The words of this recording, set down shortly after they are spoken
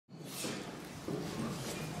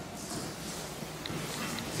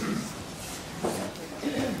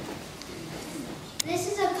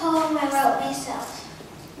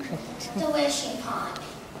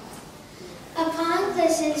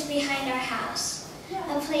house,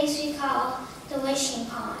 a place we call the wishing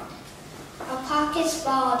pond. Our pockets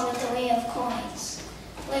bulge with the weight of coins,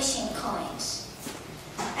 wishing coins.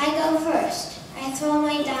 I go first. I throw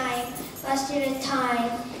my dime, lusted with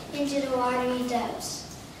time, into the watery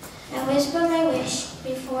depths. I whisper my wish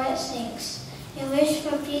before it sinks, a wish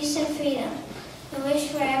for peace and freedom, a wish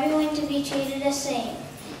for everyone to be treated the same,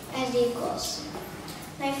 as equals.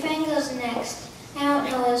 My friend goes next. I don't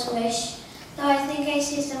know his wish, though I think I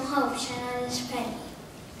see some hope shine on his penny.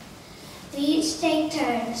 We each take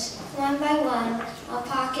turns, one by one, our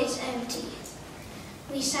pockets empty.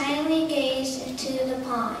 We silently gaze into the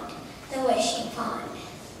pond, the wishing pond.